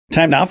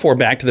Time now for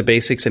Back to the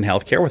Basics in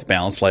Healthcare with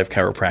Balanced Life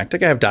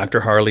Chiropractic. I have Dr.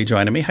 Harley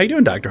joining me. How you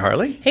doing, Dr.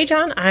 Harley? Hey,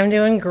 John. I'm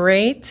doing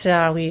great.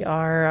 We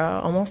are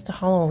almost to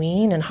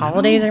Halloween, and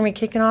holidays are going to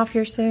be kicking off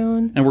here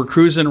soon. And we're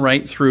cruising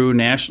right through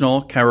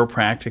National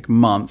Chiropractic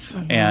Month.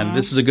 Mm-hmm. And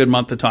this is a good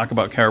month to talk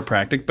about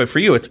chiropractic. But for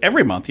you, it's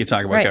every month you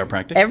talk about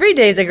chiropractic. Every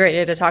day is a great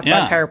day to talk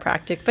about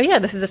chiropractic. But yeah,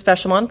 this is a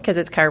special month because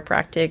it's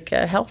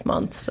Chiropractic Health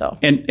Month. So.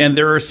 And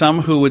there are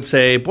some who would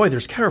say, boy,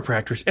 there's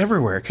chiropractors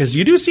everywhere. Because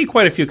you do see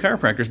quite a few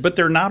chiropractors, but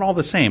they're not all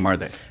the same, are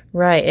they?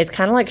 Right. It's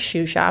kind of like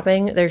shoe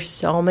shopping. There's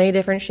so many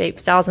different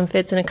shapes, styles, and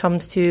fits when it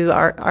comes to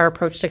our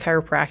approach to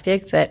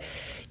chiropractic that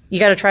you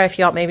got to try a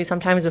few out maybe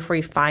sometimes before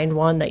you find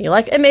one that you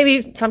like. And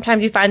maybe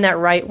sometimes you find that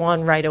right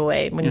one right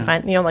away. When you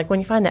find, like when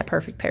you find that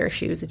perfect pair of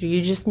shoes,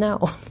 you just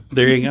know.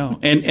 There you go.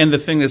 And the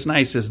thing that's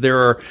nice is there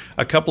are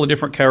a couple of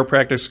different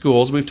chiropractic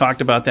schools. We've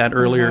talked about that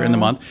earlier in the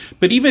month.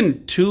 But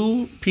even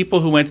two people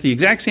who went to the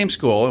exact same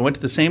school and went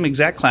to the same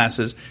exact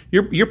classes,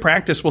 your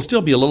practice will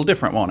still be a little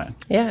different, won't it?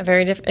 Yeah,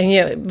 very different.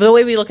 And the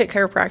way we look at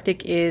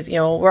chiropractic is,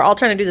 we're all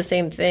trying to do the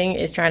same thing,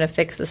 is trying to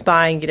fix the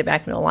spine, get it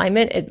back in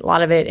alignment. A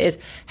lot of it is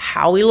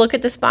how we look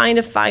at the spine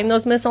to find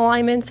those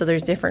misalignments. So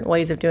there's different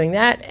ways of doing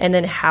that. And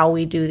then how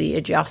we do the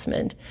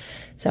adjustment.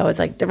 So it's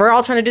like we're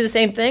all trying to do the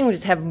same thing. We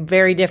just have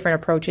very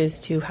different approaches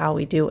to how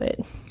we do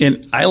it.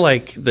 And I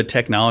like the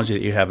technology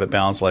that you have at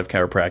Balanced Life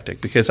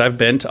Chiropractic because I've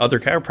been to other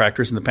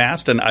chiropractors in the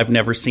past and I've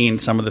never seen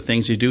some of the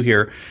things you do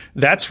here.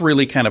 That's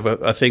really kind of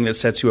a thing that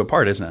sets you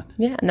apart, isn't it?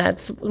 Yeah, and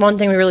that's one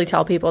thing we really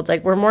tell people. It's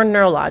like we're more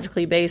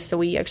neurologically based, so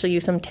we actually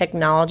use some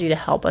technology to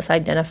help us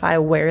identify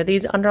where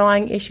these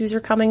underlying issues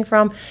are coming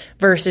from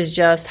versus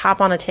just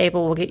hop on a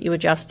table, we'll get you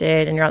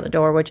adjusted, and you're out the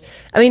door, which,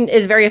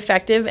 is very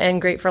effective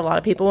and great for a lot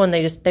of people when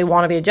they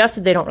want to be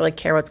adjusted. They don't really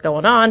care what's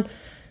going on.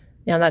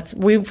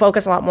 We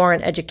focus a lot more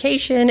on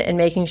education and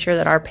making sure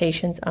that our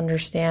patients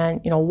understand,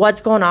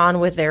 what's going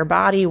on with their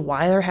body,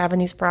 why they're having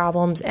these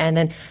problems, and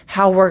then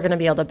how we're going to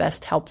be able to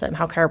best help them,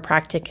 how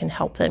chiropractic can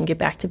help them get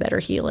back to better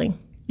healing.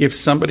 If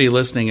somebody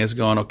listening is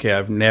going, okay,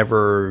 I've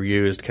never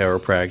used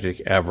chiropractic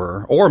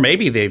ever, or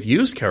maybe they've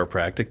used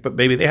chiropractic, but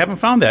maybe they haven't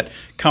found that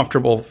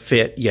comfortable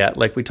fit yet,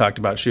 like we talked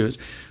about shoes,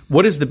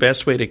 what is the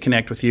best way to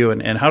connect with you,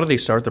 and how do they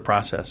start the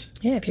process?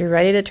 Yeah, if you're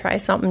ready to try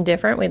something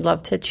different, we'd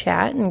love to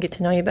chat and get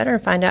to know you better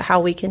and find out how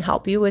we can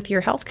help you with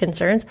your health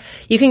concerns.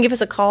 You can give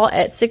us a call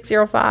at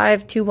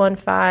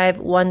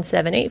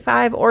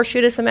 605-215-1785 or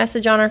shoot us a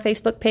message on our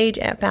Facebook page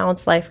at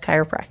Balanced Life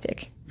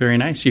Chiropractic. Very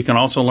nice. You can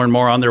also learn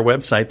more on their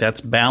website.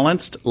 That's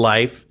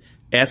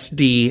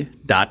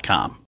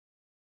BalancedLifeSD.com.